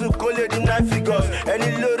 Mo hustle call the 9 figures.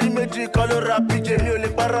 Any lorry magic color rap PJ. Me only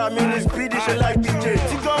para me speedy she like DJ.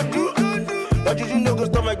 She gon' do. But you know go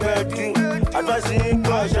stop my wedding. Advice in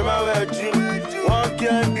God, she my wedding. One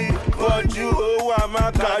can be, but you oh I'm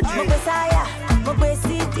a kaji. Mo Messiah, mo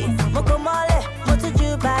city, mo komole, mo tuju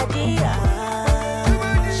body.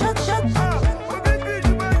 Shut.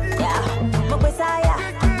 Yeah, mo Messiah,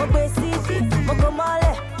 mo city, mo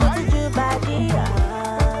komole, mo tuju body.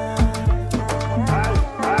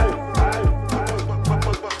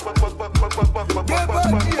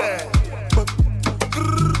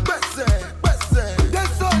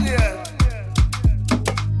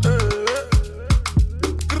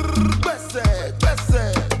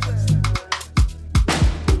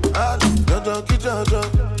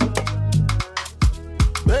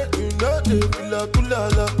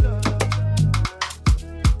 Kulala, kulala.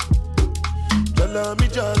 Jala mi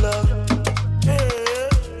jala.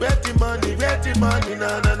 Where the money, na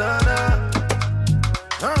na na na.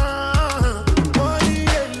 Money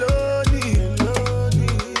alone.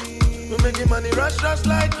 We making money rush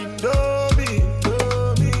like Indomie.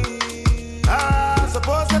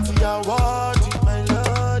 Suppose that you are worthy, my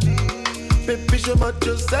lordy. Baby, show my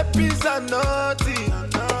Giuseppe's are naughty.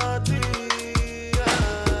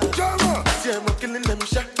 See, I'm killing them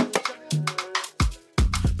shot.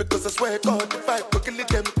 Because I swear God, if I could kill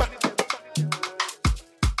them back.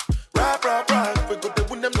 Rap, we go to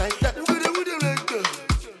win them like that.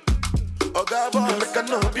 Oh, God, boy, make a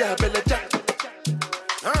no be a belly jack.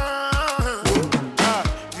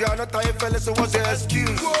 You are not a fella, so what's your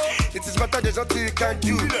excuse? It is matter, there's nothing you can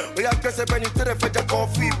do. We are pressing penny to the fetch a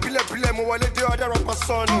coffee. Pile, mo wale de other rapper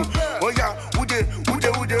son. Oh yeah, ude.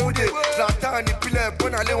 Zlatani pile,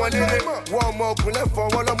 bona le wale. One more pule for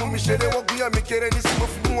one of me shele. What we are making this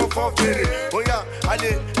move for fere. Oh yeah,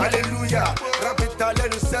 hallelujah. Rapita le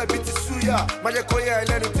no sabiti suya. Maje koya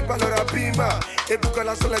le no tipalo rapima. Ebuka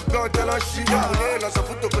la sola God la shia. Mune la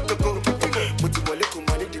safuto kotoko. Muti wale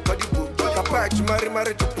kumani di kadibu. Kapag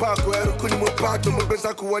mari to park where you couldn't move back to my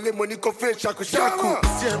bezaku wale money coffee shaku.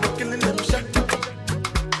 See, I'm killing them shot.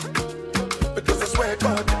 Because I swear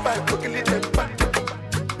God, if I could kill them back.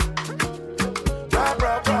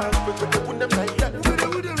 Rap, we could win them like that.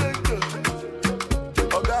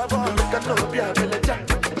 Oh God, boy, make a no be a belly jack.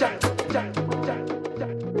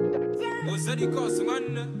 What's the cost,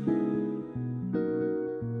 man?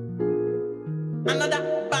 Another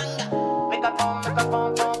banger. Make a bomb, make a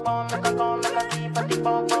bomb, make a bomb, make a keep a deep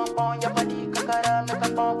bomb, your body kakara, make a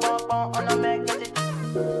bomb, on a make it.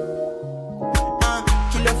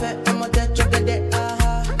 Kilo fait, I'm a dead chocolate,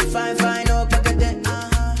 fine, oh, kakate,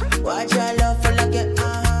 watch your love for like it,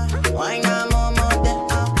 why not more,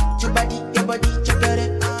 your body,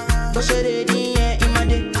 chocolate, push it in, yeah, in my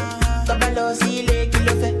day, kabalo, see,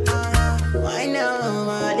 kilo fait, why now,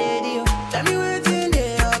 my lady, tell me what's in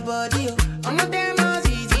there, your body, I'm a damn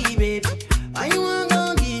easy, baby. Why you want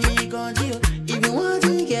gon' give me control? If you want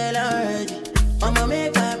to get already, I'ma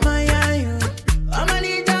make up my you. I'ma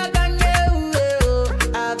need to can you.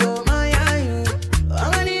 I go my you.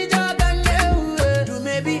 I'ma need to can you.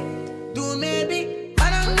 Do maybe. I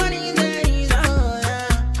don't want it days on.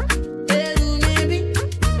 Yeah, do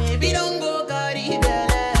maybe don't go carry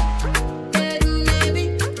belly. Yeah, do maybe.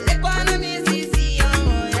 Let go on me see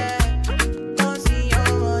yeah. Come see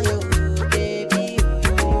yo, baby.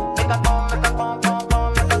 Make a bomb, make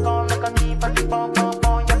a keep a keep bomb,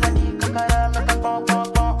 your body kakara, make a bomb,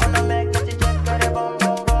 on a make it just get a bomb,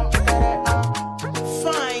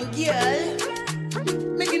 Fine girl,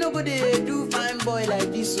 make you no go there, do fine boy like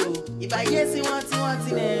this so. If I hear say want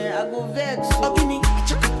it, I go vex.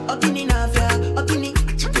 Okini nafia, okini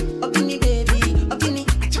baby, okini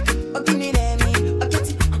let me,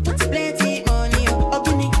 okiti, put plenty money,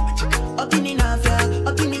 okini nafia,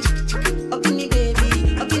 okini baby,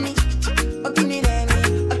 okini let me,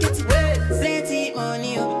 okiti, plenty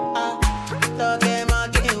money, talk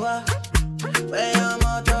makewa, where your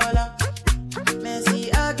motola, Messi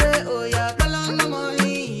agre, oh yeah, kalanga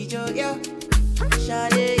money, yeah,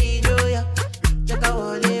 shade yeah, check out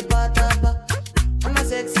wale patapa, I'm a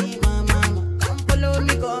sexy mama, come follow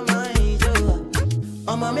me, come my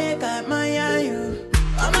I'ma make up my you,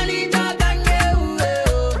 I'ma need to can you,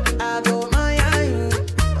 I go my you,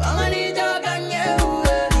 I'ma need to can you,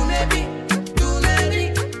 do maybe,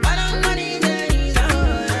 I don't money days on,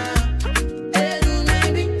 do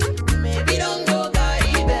maybe don't go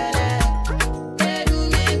carry belly, do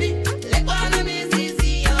maybe, let go on me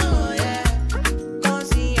see yeah, come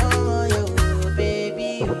see yo,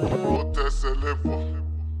 baby.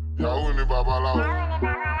 Yahoo ni babalao.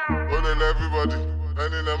 Only everybody.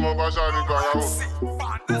 Any them on Bashani Barao.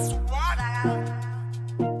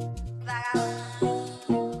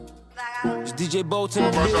 It's DJ Bolton.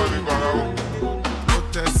 Bashani Barao.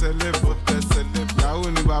 Yahoo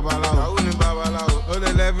ni babalao.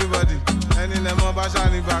 Only everybody. Any them on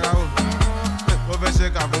Bashani Barao. Ó fẹ́ ṣe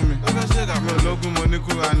kà fún mi. Mi ò lógún mo ní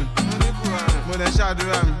Kúránì. Mo lè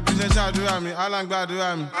ṣàdúrà mi. Bí ṣe ṣàdúrà mi, aláǹgbàdúrà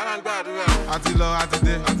mi. Àti lọ àti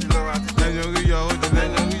dé. Lẹ́yìn orí yọ ó dilé.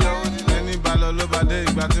 Ẹni bá lọ ló bá dé.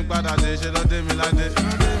 Ìgbà tí ń padà dé ṣe lọ dé mi ládé.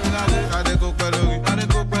 Kádé kó pẹ́ lórí.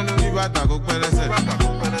 Kí bàtà kó pẹ́ lẹ́sẹ̀.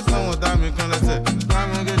 Sọ́wọ́n dá mi kan lẹ́sẹ̀.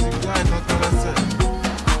 Bámi ń gèjì kí àìsàn kan lẹ́sẹ̀.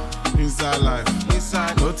 Inside life.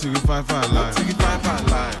 No to get five life.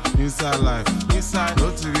 Inside life. No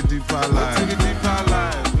to get deeper life.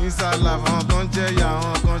 Inside life, àwọn kan jẹ́ ìyà,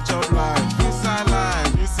 àwọn kan chop life. Inside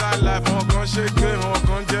life, àwọn kan ṣe gbé, àwọn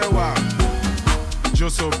kan jẹ́ wà.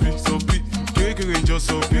 just so beat. Kiri just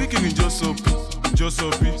so beat. Just so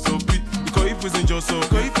beat. Because if it's in just so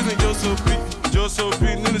beat. Just so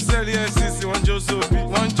beat. No sell here, sissy. One just so beat.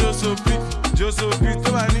 Just so beat.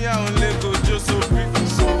 To any on Lego. Just so beat.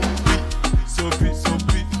 So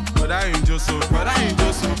beat. But I ain't just so beat.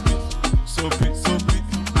 So beat.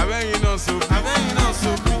 I bet you know so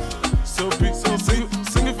beat.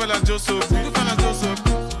 Single fella just so beat.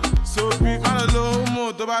 So beat. Man a low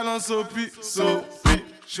more. To buy on so beat. So beat.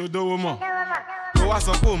 Show the woman. Go what's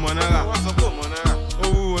up, monera.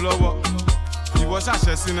 Oh, lọ́wọ́. Ìwọ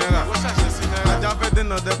ṣàṣẹ sí náírà. Ajá fẹ́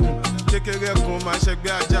dènà dẹ́kun. Kékeré kan máa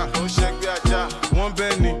ṣẹgbẹ́ ajá. Wọ́n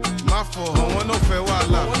bẹ́ẹ̀ ni, má fọ̀. Àwọn náà fẹ́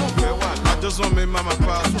wàhálà. I just want me mama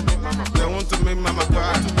proud. They want to make mama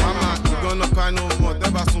proud. Mama, you gonna cry no more.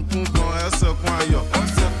 Tẹ́bà sunkún kan, ẹsẹ̀ kún ayọ̀.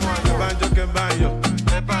 Banjo kẹ́ báyọ̀.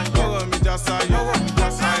 Ọ̀rọ̀ mi já sáyọ̀.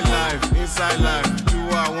 Inside life. Do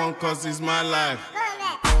what I want 'cause it's my life.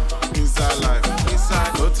 Inside life.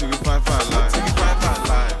 Go to the 5 life.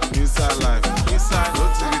 Inside life. Go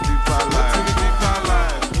to the deeper life.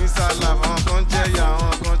 Inside life. On can jẹ ya,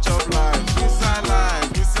 on can chop life. Inside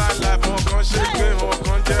life. On can shake, on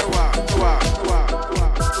can jẹ wa.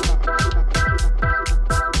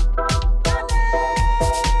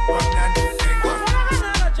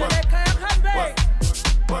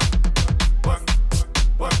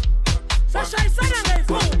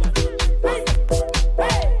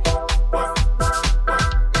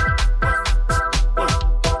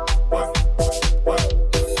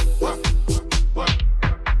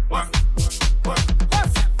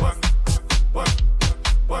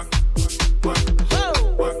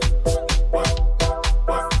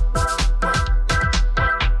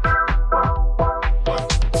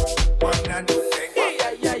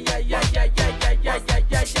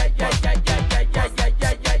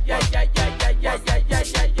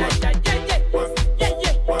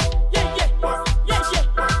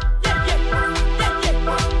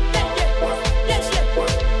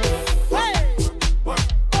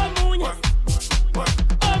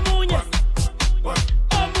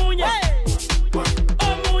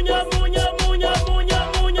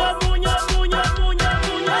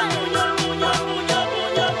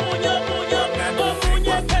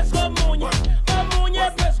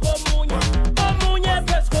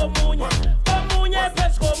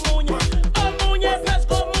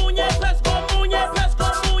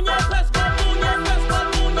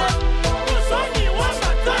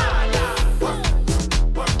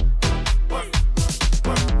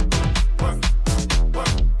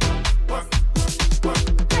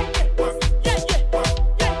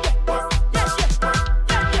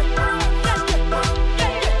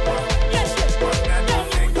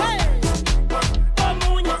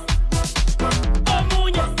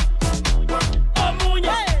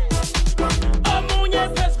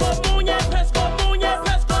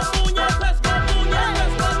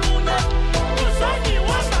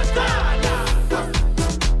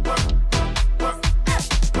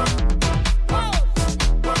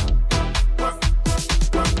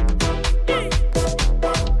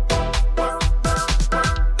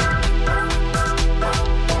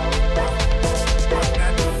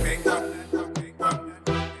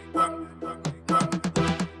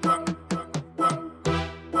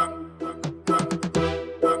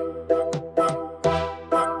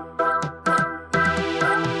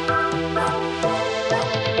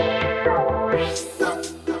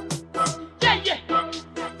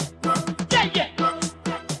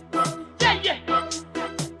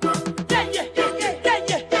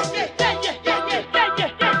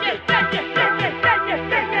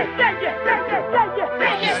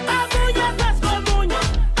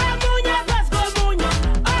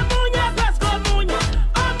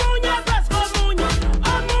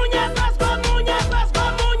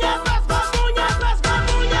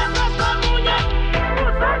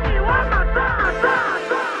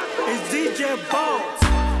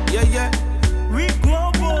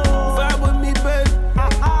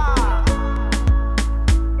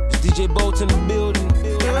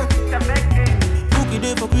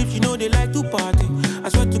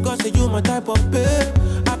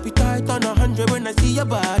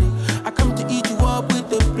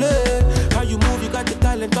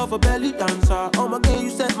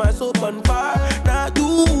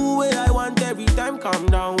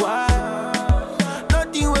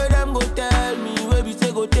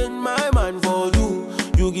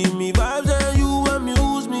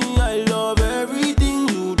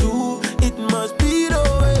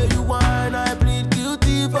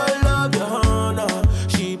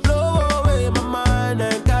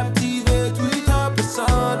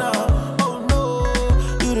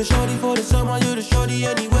 the shorty for the summer, you the shorty body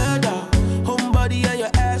any weather. Homebody and your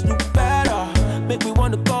ass look better. Make me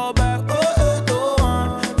wanna call back.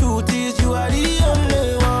 Truth is you are the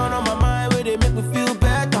only one on my mind where they make me feel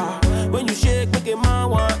better. When you shake, make it my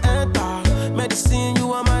one enter. Medicine,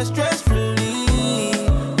 you are my stress relief.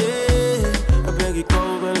 Yeah, I beg you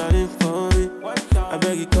come melanin for me. I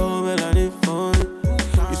beg you come melanin for me.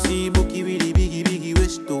 You see Bookie with the biggie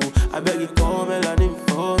waist too. I beg you come melanin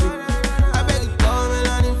for me. I beg you come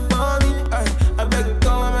melanin for me. I beg you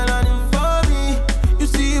come melanin for me. You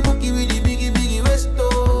see Bookie with the biggie waist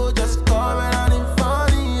too. Just come melanin for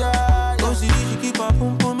me. Yeah. Don't see she keep her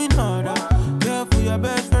pum pum in order. Care for your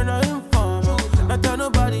best friend or informer. Not tell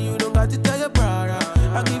nobody, you don't got to tell your brother.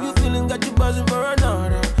 I give you feeling, got you buzzing for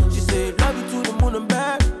another. She said, love you to the moon and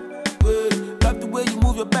back. Love the way you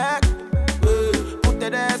move your back. Put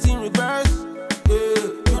that ass in reverse.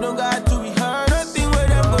 You don't got to rehearse. Nothing where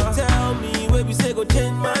them go tell me. Where we say go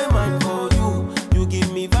change my mind for you. You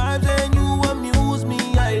give me vibes and you amuse me.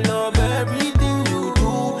 I love everything you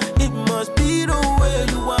do. It must be the way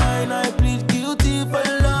you whine. I plead guilty for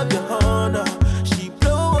love your honor. She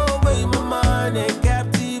blow away my mind and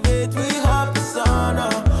captivate with her persona.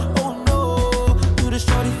 Oh no, you the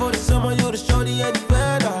shorty for the summer, you the shorty and the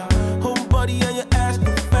weather. Homebody and your ass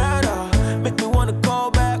look better. Make me wanna call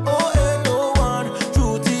back. 0801.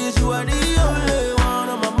 Truth is you are the only one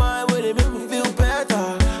on my mind where they make me feel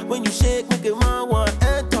better. When you shake, make it my one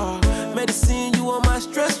enter. Medicine, you are my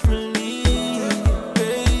stress relief,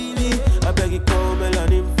 baby. I beg you call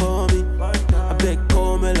melanin for me. I beg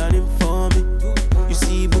call melanin for me. You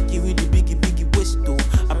see Bookie with the biggie waist too.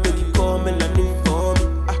 I beg you call melanin for me.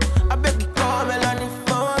 I beg you call melanin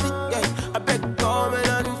for me. Yeah. I beg you call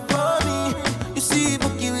melanin for me. You see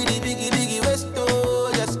Bookie with the biggie waist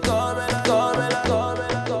too. Just call melanin, call melanin,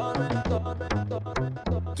 call melanin, call melanin, call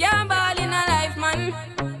melanin. Can't ball in a life, man.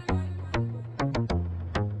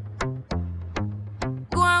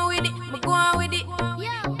 Go on with it, but go on with it.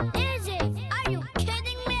 Yo, Izzy, are you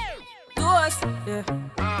kidding me? To us, yeah.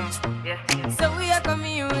 So we are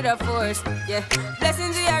coming in with a force, yeah.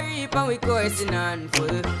 Blessings we are reap and we coursing on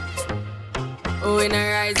full. Oh, we not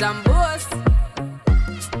rise and boast.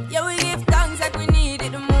 Yeah, we give thanks like we need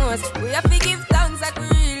it the most. We have to give thanks like we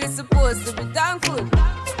really supposed to be thankful.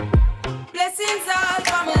 Blessings all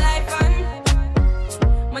for my life and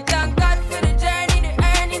my thank God for the journey, the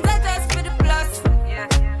earnings are just for the plus. Yeah,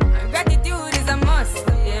 and gratitude is a must.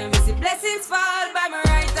 Yeah, me see blessings fall by my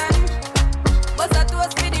right hand. But I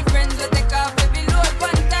toast for the friends we take off every load.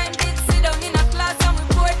 One time did sit down in a class and we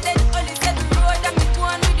bored. Then only said the road and me go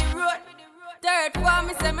on with the road. Third form,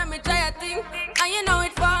 me say me try a thing. And you know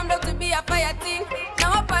it formed up to be a fire thing.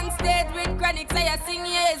 Now up on stage with chronic, say I sing.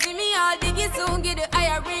 Yeah, see me all diggy soon, get the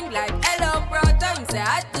higher ring. Like hello, brother, you say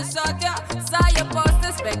I had to shot ya. Saw your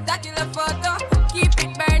poster, spectacular photo. Keep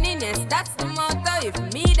it burning, yes, that's the motto. If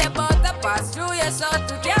me the butter pass through your shot,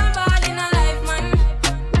 to can't ball in a life, man.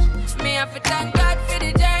 Me have to thank God for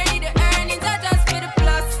the journey, the earnings are just for the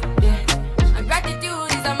plus. Yeah, and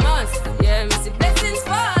gratitude is a must. Yeah, me see blessings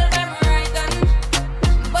fall by my right hand.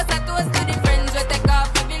 But I toast to the friends we take off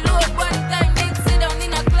every load. One time did sit down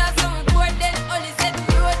in a class and we bored. Then only said the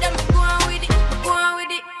road and me go on with it, go on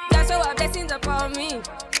with it. Just show our blessings upon me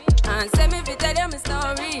and send me to tell them a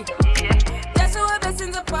story. Just show our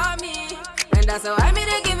blessings upon me, and that's how I made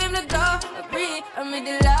to give him the glory. I'm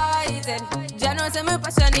delighted. Jano say my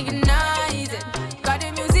passion ignited. Got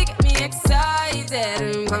the music get me excited.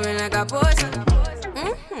 I'm coming like a potion.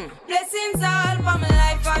 Blessings all for my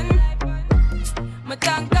life and my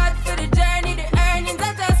thank God for the journey, the earnings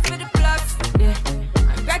are just for the plus. Yeah,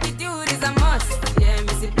 and gratitude is a must. Yeah,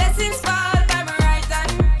 me see blessings fall by my right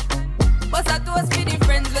hand. But I toast for the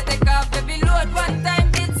friends we take off every load. One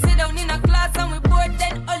time did sit down in a class and we bored.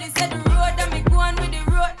 Then only said the road and me go on with the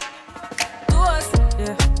road. Toast,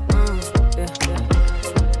 yeah, yeah.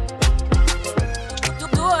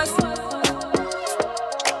 Toast.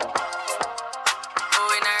 Oh,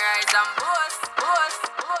 when I rise and boast.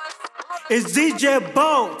 It's DJ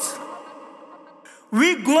Bolt.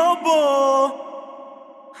 We global.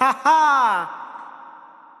 Ha ha.